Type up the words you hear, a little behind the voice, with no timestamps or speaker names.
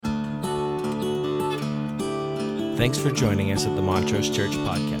Thanks for joining us at the Montrose Church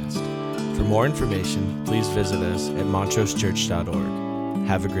Podcast. For more information, please visit us at montrosechurch.org.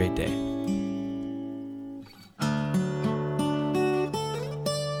 Have a great day.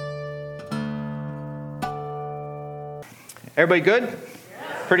 Everybody good?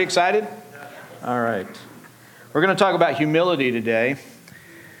 Pretty excited? All right. We're going to talk about humility today.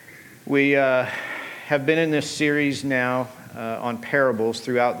 We have been in this series now on parables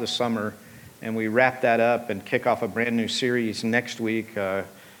throughout the summer, and we wrap that up and kick off a brand new series next week, kind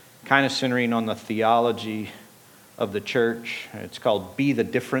of centering on the theology of the church. It's called Be the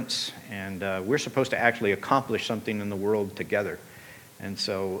Difference, and we're supposed to actually accomplish something in the world together. And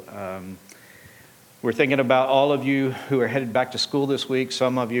so we're thinking about all of you who are headed back to school this week.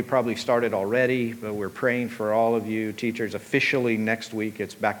 Some of you probably started already, but we're praying for all of you teachers. Officially next week,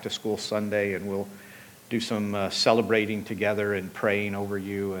 it's Back to School Sunday, and we'll do some celebrating together and praying over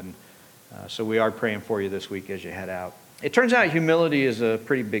you. And so we are praying for you this week as you head out. It turns out humility is a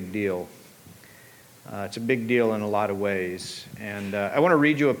pretty big deal. It's a big deal in a lot of ways. And I want to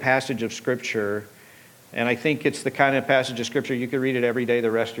read you a passage of Scripture. And I think it's the kind of passage of Scripture you could read it every day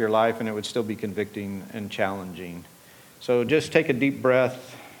the rest of your life and it would still be convicting and challenging. So just take a deep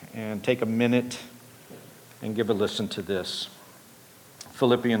breath and take a minute and give a listen to this.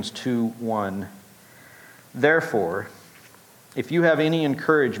 Philippians 2:1. Therefore, if you have any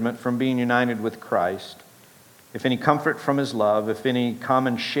encouragement from being united with Christ, if any comfort from his love, if any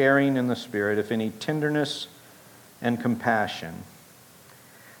common sharing in the Spirit, if any tenderness and compassion,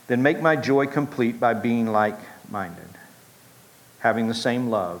 then make my joy complete by being like-minded, having the same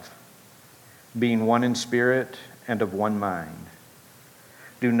love, being one in spirit and of one mind.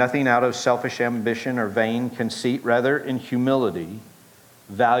 Do nothing out of selfish ambition or vain conceit, rather in humility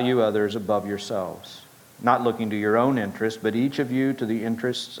value others above yourselves, not looking to your own interest, but each of you to the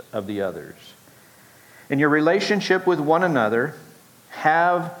interests of the others. In your relationship with one another,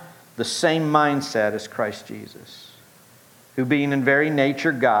 have the same mindset as Christ Jesus, who being in very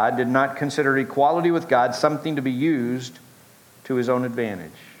nature God, did not consider equality with God something to be used to his own advantage.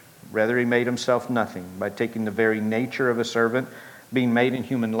 Rather, he made himself nothing by taking the very nature of a servant, being made in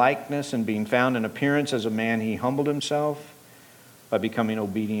human likeness and being found in appearance as a man, he humbled himself by becoming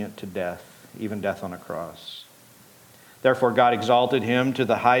obedient to death, even death on a cross. Therefore God exalted him to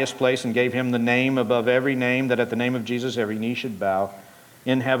the highest place and gave him the name above every name, that at the name of Jesus every knee should bow,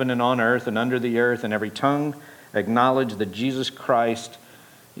 in heaven and on earth and under the earth, and every tongue acknowledge that Jesus Christ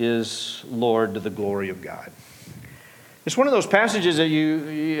is Lord, to the glory of God. It's one of those passages that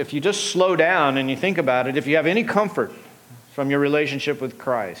if you just slow down and you think about it, if you have any comfort from your relationship with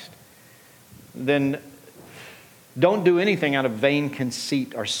Christ, then don't do anything out of vain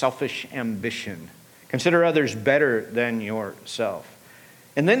conceit or selfish ambition. Consider others better than yourself.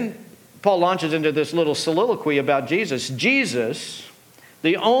 And then Paul launches into this little soliloquy about Jesus. Jesus,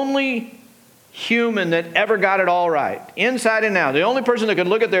 the only human that ever got it all right, inside and out, the only person that could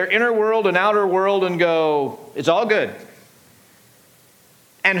look at their inner world and outer world and go, it's all good.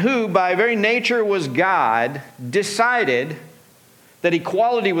 And who, by very nature was God, decided that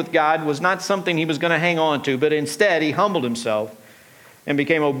equality with God was not something he was going to hang on to, but instead he humbled himself and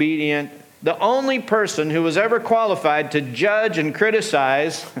became obedient. The only person who was ever qualified to judge and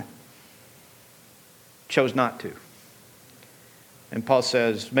criticize chose not to. And Paul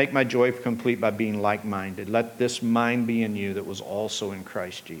says, make my joy complete by being like-minded. Let this mind be in you that was also in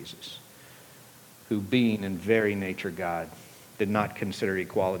Christ Jesus, who being in very nature God, did not consider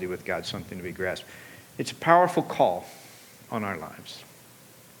equality with God something to be grasped. It's a powerful call on our lives.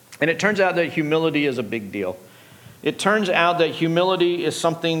 And it turns out that humility is a big deal. It turns out that humility is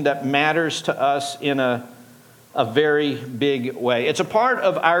something that matters to us in a very big way. It's a part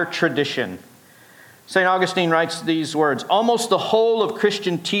of our tradition. St. Augustine writes these words, almost the whole of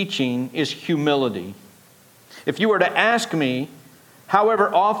Christian teaching is humility. If you were to ask me,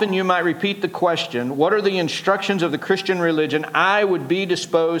 however often you might repeat the question, what are the instructions of the Christian religion, I would be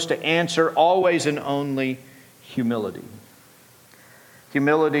disposed to answer always and only humility.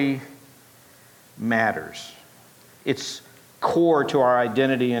 Humility matters. It's core to our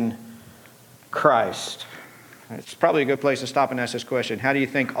identity in Christ. It's probably a good place to stop and ask this question. How do you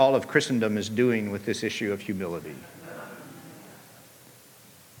think all of Christendom is doing with this issue of humility?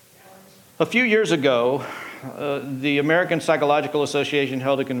 A few years ago, the American Psychological Association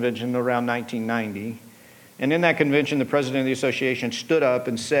held a convention around 1990. And in that convention, the president of the association stood up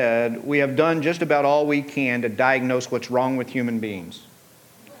and said, we have done just about all we can to diagnose what's wrong with human beings.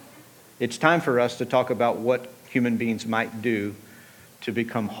 It's time for us to talk about what human beings might do to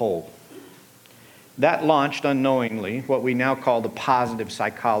become whole. that launched unknowingly what we now call the positive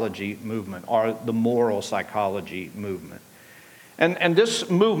psychology movement or the moral psychology movement. And this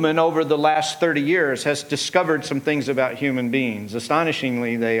movement over the last 30 years has discovered some things about human beings.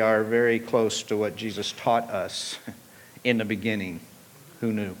 Astonishingly, they are very close to what Jesus taught us in the beginning.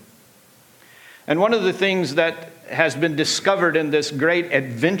 Who knew? And one of the things that has been discovered in this great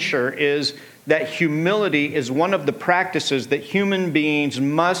adventure is that humility is one of the practices that human beings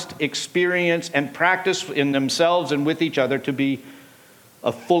must experience and practice in themselves and with each other to be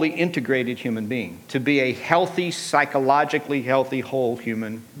a fully integrated human being, to be a healthy, psychologically healthy, whole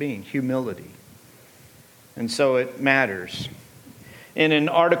human being. Humility. And so it matters. In an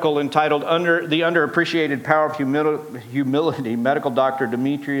article entitled The Underappreciated Power of Humility, medical doctor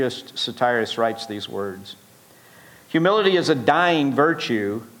Demetrius Satiris writes these words. Humility is a dying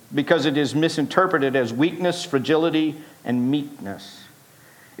virtue because it is misinterpreted as weakness, fragility, and meekness.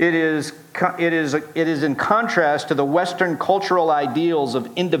 It is in contrast to the Western cultural ideals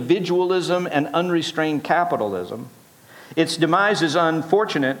of individualism and unrestrained capitalism. Its demise is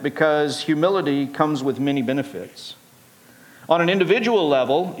unfortunate because humility comes with many benefits. On an individual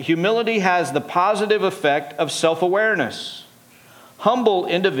level, humility has the positive effect of self-awareness. Humble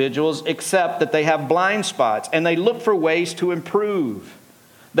individuals accept that they have blind spots and they look for ways to improve.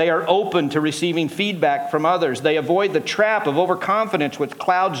 They are open to receiving feedback from others. They avoid the trap of overconfidence which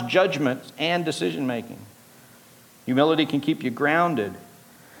clouds judgment and decision-making. Humility can keep you grounded.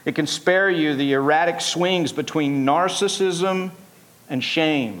 It can spare you the erratic swings between narcissism and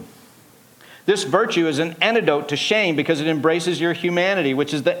shame. This virtue is an antidote to shame because it embraces your humanity,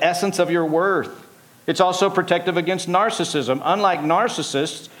 which is the essence of your worth. It's also protective against narcissism. Unlike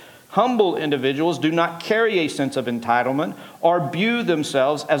narcissists, humble individuals do not carry a sense of entitlement or view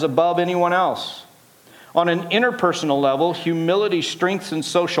themselves as above anyone else. On an interpersonal level, humility strengthens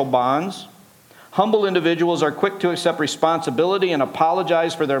social bonds. Humble individuals are quick to accept responsibility and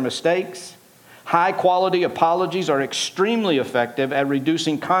apologize for their mistakes. High-quality apologies are extremely effective at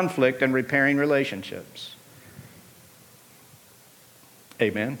reducing conflict and repairing relationships.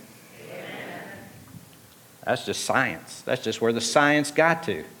 Amen? Amen. That's just science. That's just where the science got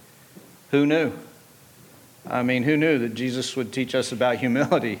to. Who knew? I mean, who knew that Jesus would teach us about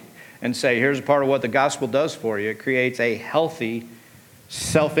humility and say, here's a part of what the gospel does for you. It creates a healthy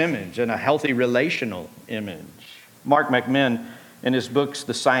self-image and a healthy relational image. Mark McMinn, in his books,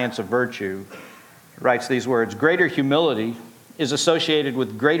 The Science of Virtue, writes these words, greater humility is associated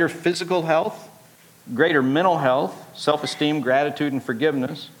with greater physical health, greater mental health, self-esteem, gratitude, and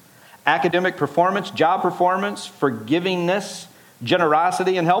forgiveness, academic performance, job performance, forgivingness,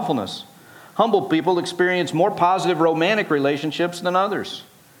 generosity, and helpfulness. Humble people experience more positive romantic relationships than others.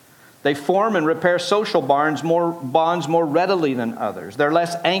 They form and repair social bonds more readily than others. They're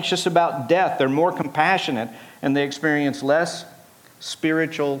less anxious about death. They're more compassionate, and they experience less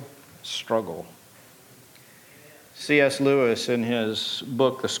spiritual struggle. C.S. Lewis, in his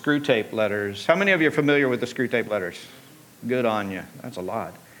book, The Screwtape Letters. How many of you are familiar with the Screwtape Letters? Good on you. That's a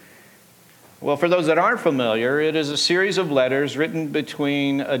lot. Well, for those that aren't familiar, it is a series of letters written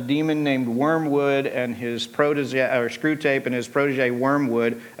between a demon named Wormwood and his protege, or Screwtape and his protege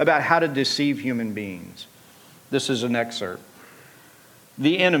Wormwood, about how to deceive human beings. This is an excerpt.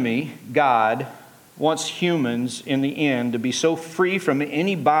 The enemy, God, wants humans in the end to be so free from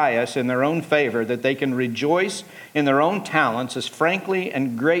any bias in their own favor that they can rejoice in their own talents as frankly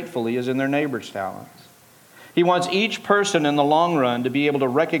and gratefully as in their neighbor's talents. He wants each person in the long run to be able to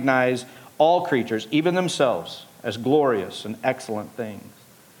recognize all creatures, even themselves, as glorious and excellent things.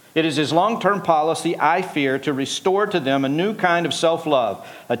 It is his long-term policy, I fear, to restore to them a new kind of self-love,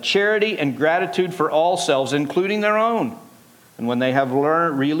 a charity and gratitude for all selves, including their own. And when they have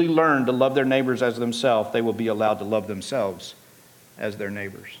really learned to love their neighbors as themselves, they will be allowed to love themselves as their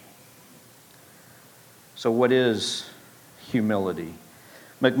neighbors. So what is humility?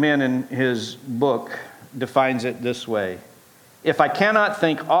 McMinn, in his book, defines it this way. If I cannot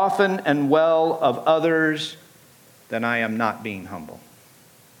think often and well of others, then I am not being humble.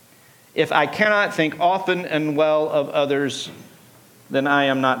 If I cannot think often and well of others, then I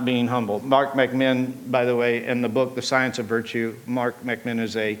am not being humble. Mark McMinn, by the way, in the book, The Science of Virtue, Mark McMinn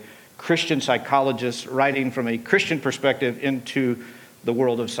is a Christian psychologist writing from a Christian perspective into the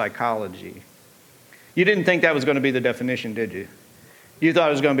world of psychology. You didn't think that was going to be the definition, did you? You thought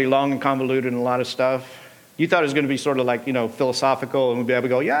it was going to be long and convoluted and a lot of stuff. You thought it was going to be sort of like, philosophical, and we'd be able to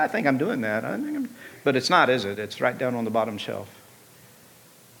go, yeah, I think I'm doing that. But it's not, is it? It's right down on the bottom shelf.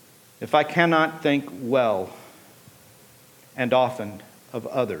 If I cannot think well and often of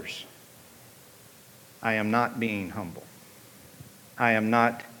others, I am not being humble. I am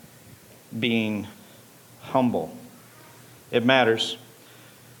not being humble. It matters.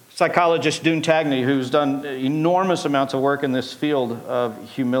 Psychologist Dune Tagney, who's done enormous amounts of work in this field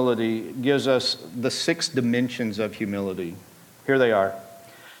of humility, gives us the 6 dimensions of humility. Here they are.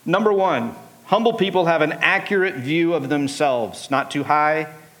 Number 1, humble people have an accurate view of themselves, not too high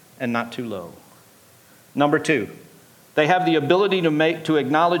and not too low. Number 2, they have the ability to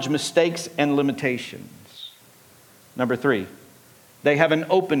acknowledge mistakes and limitations. Number 3, they have an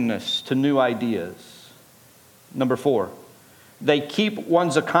openness to new ideas. Number 4, they keep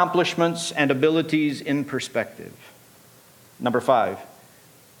one's accomplishments and abilities in perspective. Number 5,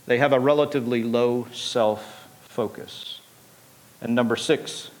 they have a relatively low self-focus. And number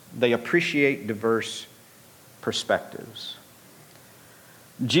 6, they appreciate diverse perspectives.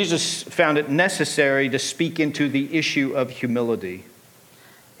 Jesus found it necessary to speak into the issue of humility.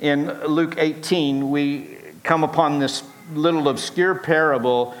 In Luke 18, we come upon this little obscure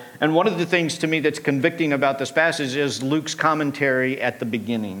parable, and one of the things to me that's convicting about this passage is Luke's commentary at the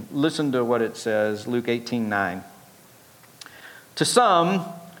beginning. Listen to what it says, Luke 18:9. To some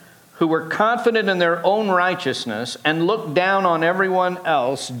who were confident in their own righteousness and looked down on everyone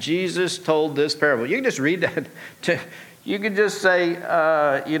else, Jesus told this parable. You can just read that. You could just say,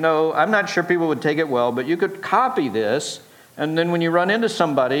 I'm not sure people would take it well, but you could copy this. And then when you run into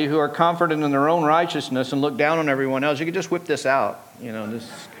somebody who are confident in their own righteousness and look down on everyone else, you could just whip this out.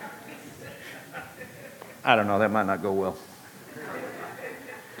 I don't know, that might not go well.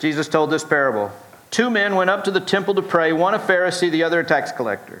 Jesus told this parable. 2 men went up to the temple to pray, one a Pharisee, the other a tax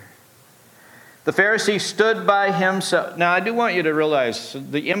collector. The Pharisee stood by himself. Now, I do want you to realize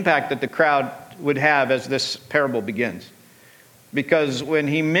the impact that the crowd would have as this parable begins. Because when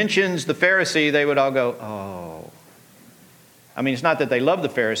he mentions the Pharisee, they would all go, oh. I mean, it's not that they love the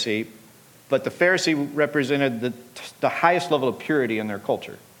Pharisee, but the Pharisee represented the highest level of purity in their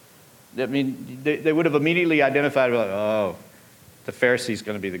culture. I mean, they would have immediately identified, like, oh, the Pharisee's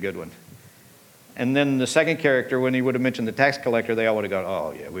going to be the good one. And then the second character, when he would have mentioned the tax collector, they all would have gone,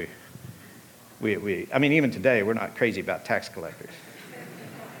 oh, yeah, I mean, even today, we're not crazy about tax collectors.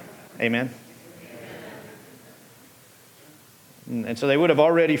 Amen? And so they would have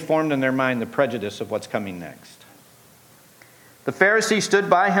already formed in their mind the prejudice of what's coming next. The Pharisee stood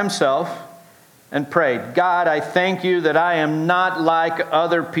by himself and prayed, God, I thank you that I am not like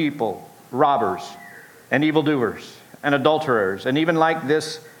other people, robbers and evildoers and adulterers, and even like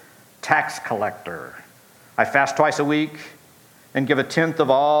this tax collector. I fast twice a week and give 1/10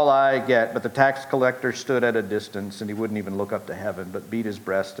 of all I get. But the tax collector stood at a distance, and he wouldn't even look up to heaven, but beat his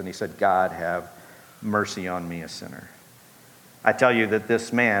breast, and he said, God, have mercy on me, a sinner. I tell you that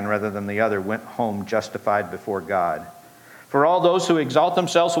this man, rather than the other, went home justified before God. For all those who exalt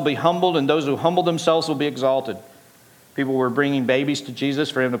themselves will be humbled, and those who humble themselves will be exalted. People were bringing babies to Jesus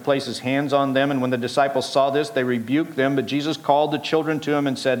for him to place his hands on them, and when the disciples saw this, they rebuked them. But Jesus called the children to him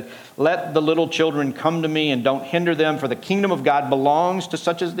and said, let the little children come to me, and don't hinder them, for the kingdom of God belongs to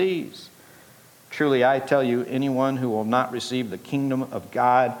such as these. Truly, I tell you, anyone who will not receive the kingdom of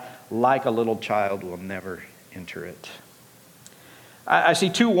God like a little child will never enter it. I see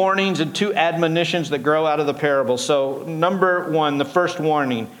 2 warnings and 2 admonitions that grow out of the parable. So, number 1, the first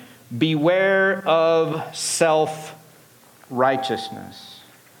warning, beware of self-righteousness.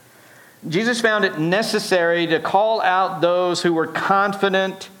 Jesus found it necessary to call out those who were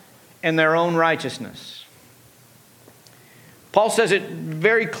confident in their own righteousness. Paul says it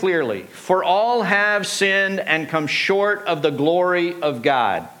very clearly, for all have sinned and come short of the glory of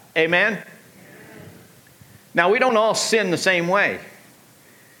God. Amen? Now, we don't all sin the same way.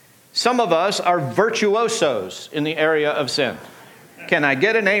 Some of us are virtuosos in the area of sin. Can I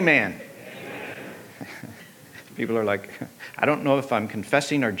get an amen? People are like, I don't know if I'm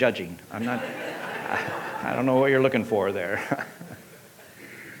confessing or judging. I don't know what you're looking for there.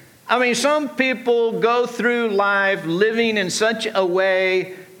 I mean, some people go through life living in such a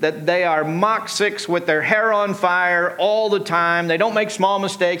way that they are Mach 6 with their hair on fire all the time. They don't make small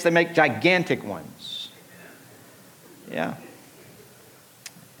mistakes. They make gigantic ones. Yeah.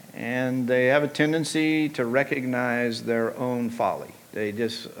 And they have a tendency to recognize their own folly. They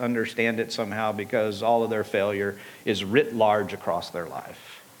just understand it somehow because all of their failure is writ large across their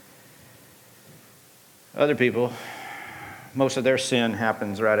life. Other people, most of their sin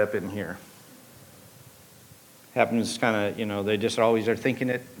happens right up in here. Happens kind of, they just always are thinking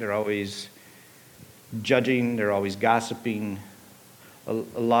it. They're always judging. They're always gossiping. A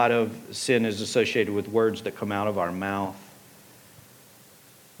lot of sin is associated with words that come out of our mouth,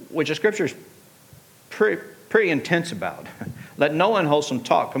 which the Scripture is pretty intense about. Let no unwholesome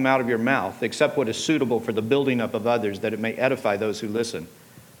talk come out of your mouth except what is suitable for the building up of others, that it may edify those who listen.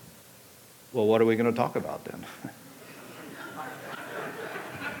 Well, what are we going to talk about then?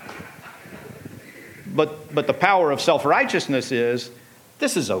 But the power of self-righteousness is,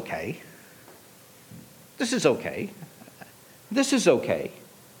 this is okay. This is okay. This is okay.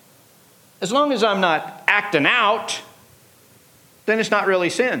 As long as I'm not acting out, then it's not really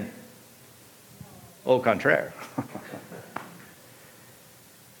sin. Au contraire.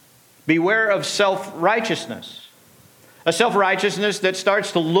 Beware of self-righteousness. A self-righteousness that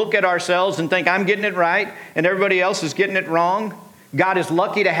starts to look at ourselves and think, I'm getting it right and everybody else is getting it wrong. God is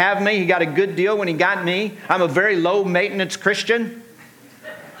lucky to have me. He got a good deal when He got me. I'm a very low-maintenance Christian.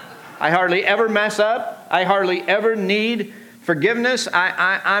 I hardly ever mess up. I hardly ever need forgiveness.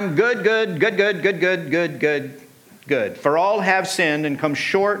 I'm good. For all have sinned and come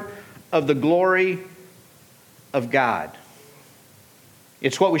short of the glory of God.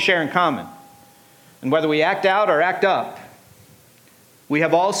 It's what we share in common. And whether we act out or act up, we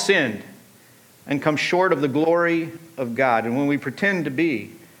have all sinned and come short of the glory of God. And when we pretend to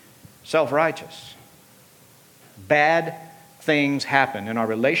be self-righteous, bad things happen in our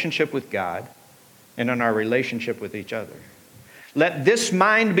relationship with God and in our relationship with each other. Let this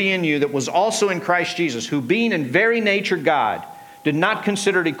mind be in you that was also in Christ Jesus, who being in very nature God, did not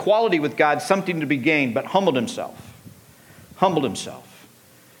consider equality with God something to be gained, but humbled himself.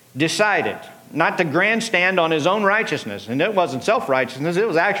 Decided not to grandstand on his own righteousness. And it wasn't self-righteousness, it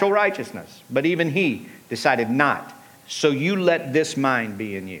was actual righteousness. But even he decided not. So you let this mind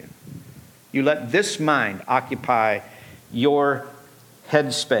be in you. You let this mind occupy your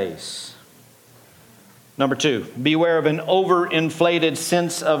headspace. Number 2, beware of an overinflated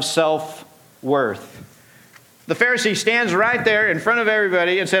sense of self-worth. The Pharisee stands right there in front of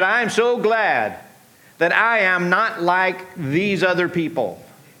everybody and said, I am so glad that I am not like these other people.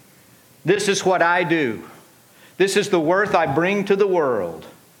 This is what I do. This is the worth I bring to the world.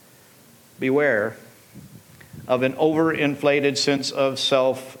 Beware of an overinflated sense of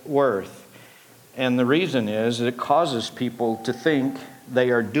self-worth. And the reason is it causes people to think they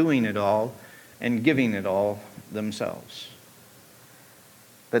are doing it all and giving it all themselves.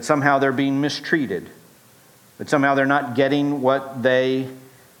 That somehow they're being mistreated. That somehow they're not getting what they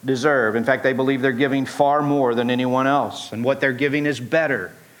deserve. In fact, they believe they're giving far more than anyone else. And what they're giving is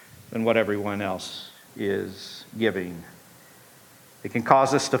better than what everyone else is giving. It can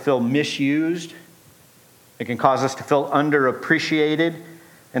cause us to feel misused. It can cause us to feel underappreciated.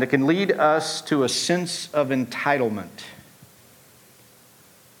 And it can lead us to a sense of entitlement.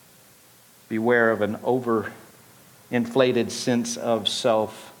 Beware of an overinflated sense of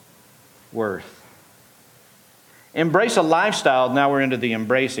self-worth. Embrace a lifestyle, now we're into the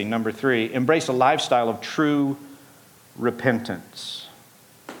embracing, number 3. Embrace a lifestyle of true repentance.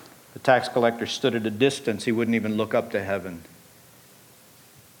 The tax collector stood at a distance. He wouldn't even look up to heaven.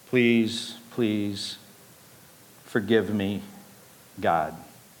 Please, please forgive me, God.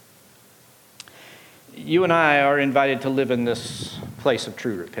 You and I are invited to live in this place of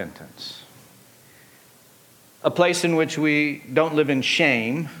true repentance. A place in which we don't live in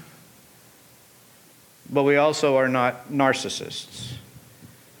shame, but we also are not narcissists.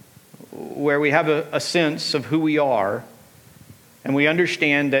 Where we have a sense of who we are, and we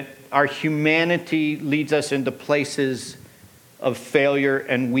understand that our humanity leads us into places of failure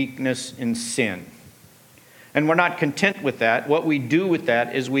and weakness and sin. And we're not content with that. What we do with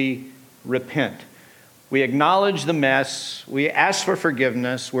that is we repent. We acknowledge the mess. We ask for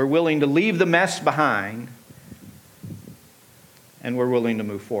forgiveness. We're willing to leave the mess behind. And we're willing to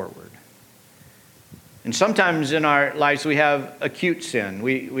move forward. And sometimes in our lives we have acute sin.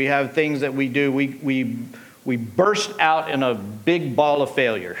 We have things that we do. We burst out in a big ball of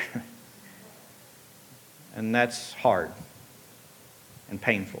failure. And that's hard and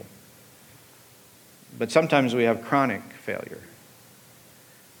painful. But sometimes we have chronic failure,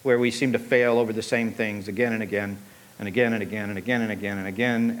 where we seem to fail over the same things again and again and again and again and again and again and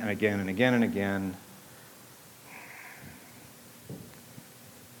again and again and again and again.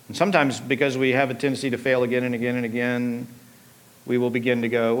 And sometimes because we have a tendency to fail again and again and again, we will begin to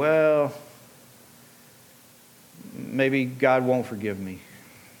go, well, maybe God won't forgive me.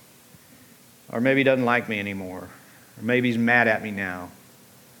 Or maybe he doesn't like me anymore. Or maybe he's mad at me now.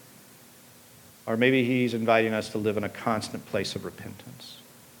 Or maybe he's inviting us to live in a constant place of repentance.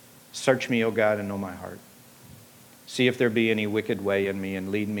 Search me, O God, and know my heart. See if there be any wicked way in me,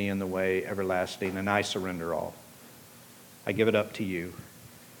 and lead me in the way everlasting, and I surrender all. I give it up to you.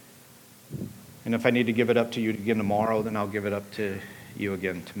 And if I need to give it up to you again tomorrow, then I'll give it up to you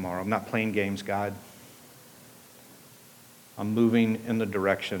again tomorrow. I'm not playing games, God. I'm moving in the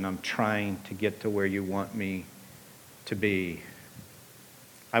direction. I'm trying to get to where you want me to be.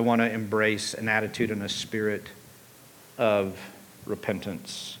 I want to embrace an attitude and a spirit of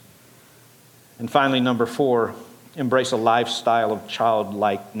repentance. And finally, number 4, embrace a lifestyle of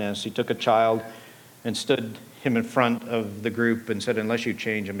childlikeness. He took a child and stood him in front of the group and said, unless you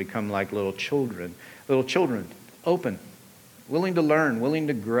change and become like little children, open, willing to learn, willing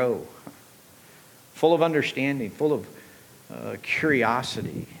to grow, full of understanding, full of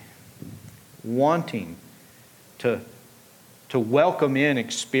curiosity, wanting to welcome in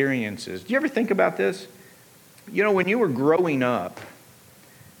experiences. Do you ever think about this? You know, when you were growing up,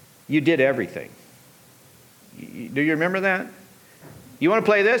 you did everything. Do you remember that? You want to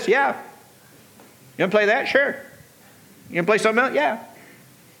play this? Yeah. You want to play that? Sure. You want to play something else? Yeah.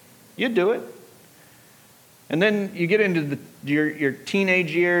 You'd do it. And then you get into your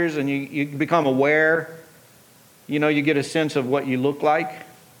teenage years and you become aware. You know, you get a sense of what you look like.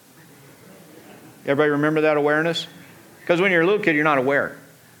 Everybody remember that awareness? Because when you're a little kid, you're not aware.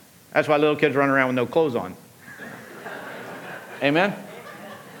 That's why little kids run around with no clothes on. Amen?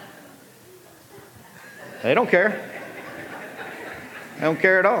 They don't care. They don't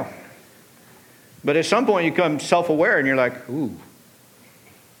care at all. But at some point you become self-aware and you're like, ooh.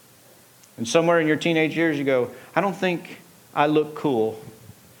 And somewhere in your teenage years you go, I don't think I look cool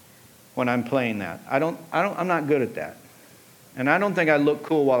when I'm playing that. I'm not good at that. And I don't think I look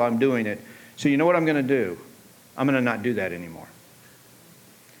cool while I'm doing it. So you know what I'm going to do? I'm going to not do that anymore.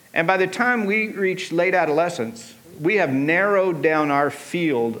 And by the time we reach late adolescence, we have narrowed down our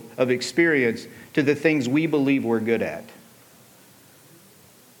field of experience to the things we believe we're good at.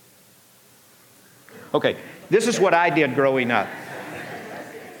 Okay, this is what I did growing up.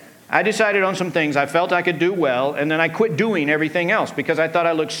 I decided on some things I felt I could do well, and then I quit doing everything else because I thought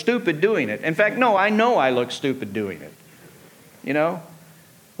I looked stupid doing it. In fact, no, I know I look stupid doing it. You know?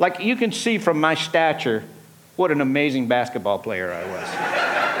 Like, you can see from my stature what an amazing basketball player I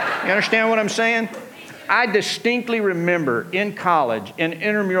was. You understand what I'm saying? I distinctly remember in college, in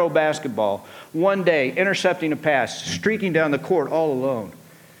intramural basketball, one day intercepting a pass, streaking down the court all alone,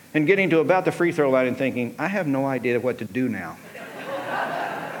 and getting to about the free throw line and thinking, I have no idea what to do now.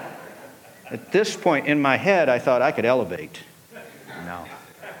 At this point in my head, I thought I could elevate.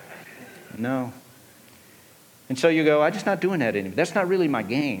 No. And so you go, I'm just not doing that anymore. That's not really my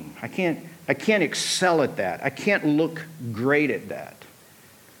game. I can't excel at that. I can't look great at that.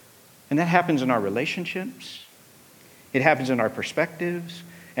 And that happens in our relationships. It happens in our perspectives.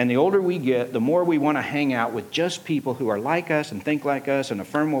 And the older we get, the more we want to hang out with just people who are like us and think like us and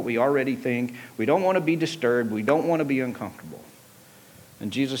affirm what we already think. We don't want to be disturbed. We don't want to be uncomfortable.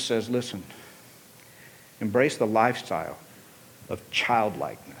 And Jesus says, listen, embrace the lifestyle of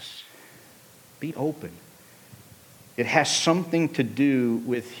childlikeness. Be open. It has something to do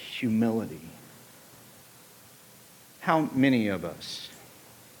with humility. How many of us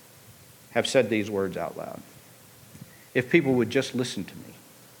have said these words out loud? If people would just listen to me.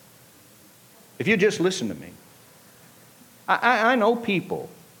 If you just listen to me. I know people.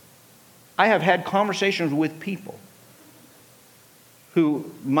 I have had conversations with people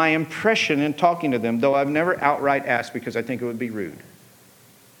who my impression in talking to them, though I've never outright asked because I think it would be rude.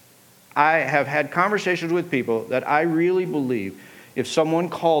 I have had conversations with people that I really believe if someone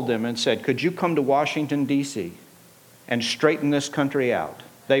called them and said, could you come to Washington, D.C. and straighten this country out?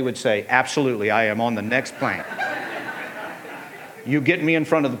 They would say, absolutely, I am on the next plane. You get me in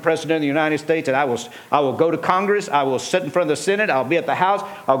front of the President of the United States and I will go to Congress, I will sit in front of the Senate, I'll be at the House,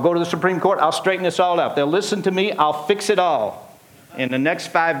 I'll go to the Supreme Court, I'll straighten this all out. They'll listen to me, I'll fix it all in the next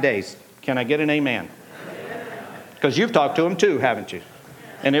 5 days. Can I get an amen? Because you've talked to them too, haven't you?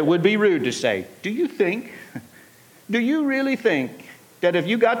 And it would be rude to say, do you really think that if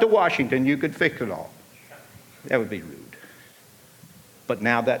you got to Washington, you could fix it all? That would be rude. But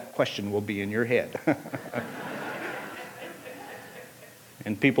now that question will be in your head.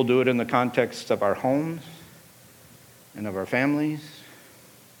 And people do it in the context of our homes and of our families.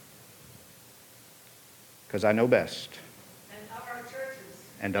 Because I know best. And of our churches.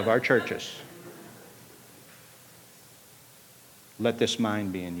 And of our churches. Let this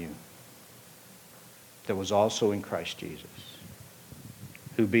mind be in you, that was also in Christ Jesus,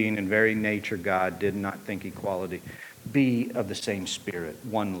 who being in very nature God did not think equality. Be of the same spirit,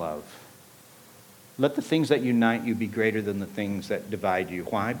 one love. Let the things that unite you be greater than the things that divide you.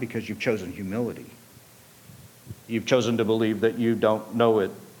 Why? Because you've chosen humility. You've chosen to believe that you don't know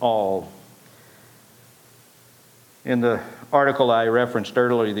it all. In the article I referenced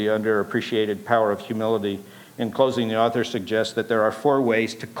earlier, The Underappreciated Power of Humility, in closing, the author suggests that there are 4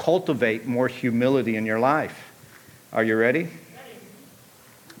 ways to cultivate more humility in your life. Are you ready?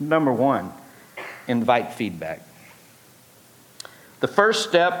 Number 1, invite feedback. The first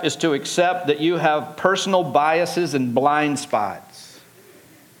step is to accept that you have personal biases and blind spots.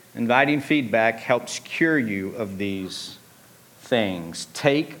 Inviting feedback helps cure you of these things.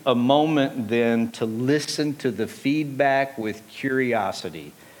 Take a moment then to listen to the feedback with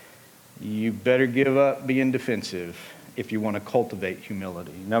curiosity. You better give up being defensive if you want to cultivate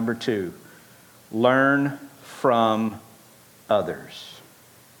humility. Number 2, learn from others.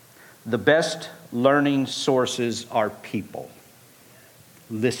 The best learning sources are people.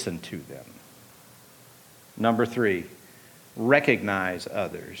 Listen to them. Number 3, recognize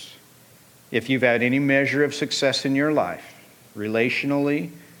others. If you've had any measure of success in your life, relationally,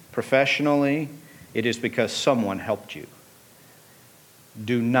 professionally, it is because someone helped you.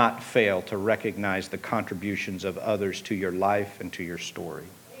 Do not fail to recognize the contributions of others to your life and to your story.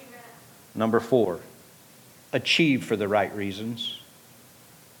 Amen. Number 4, achieve for the right reasons.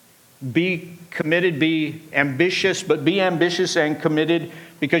 Be committed, be ambitious, but be ambitious and committed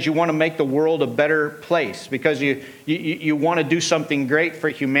because you want to make the world a better place, because you want to do something great for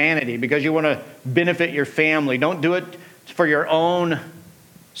humanity, because you want to benefit your family. Don't do it for your own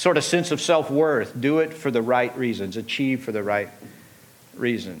sort of sense of self-worth. Do it for the right reasons. Achieve for the right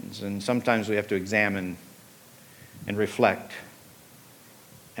reasons. And sometimes we have to examine and reflect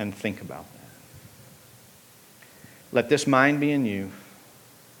and think about that. Let this mind be in you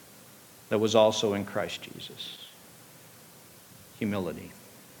that was also in Christ Jesus. Humility.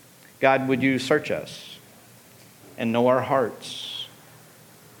 God, would you search us and know our hearts?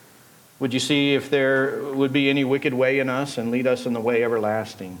 Would you see if there would be any wicked way in us and lead us in the way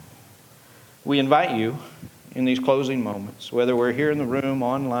everlasting? We invite you in these closing moments, whether we're here in the room,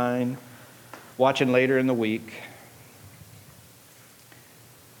 online, watching later in the week.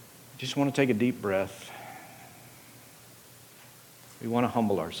 Just want to take a deep breath. We want to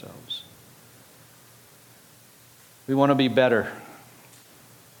humble ourselves. We want to be better.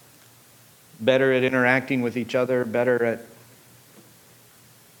 Better at interacting with each other, better at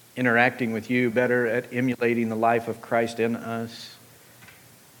interacting with you, better at emulating the life of Christ in us.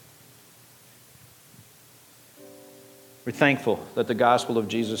 We're thankful that the gospel of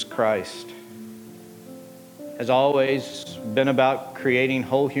Jesus Christ has always been about creating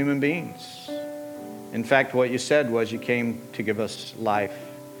whole human beings. In fact, what you said was you came to give us life,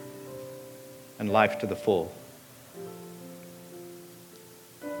 and life to the full.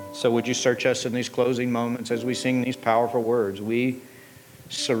 So would you search us in these closing moments as we sing these powerful words? We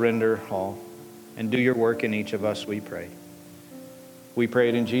surrender all, and do your work in each of us, we pray. We pray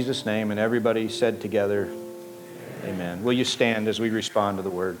it in Jesus' name, and everybody said together, amen. Will you stand as we respond to the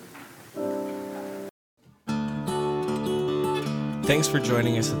word? Thanks for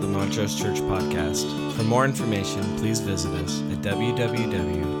joining us at the Montrose Church Podcast. For more information, please visit us at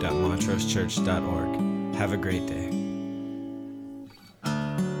www.montrosechurch.org. Have a great day.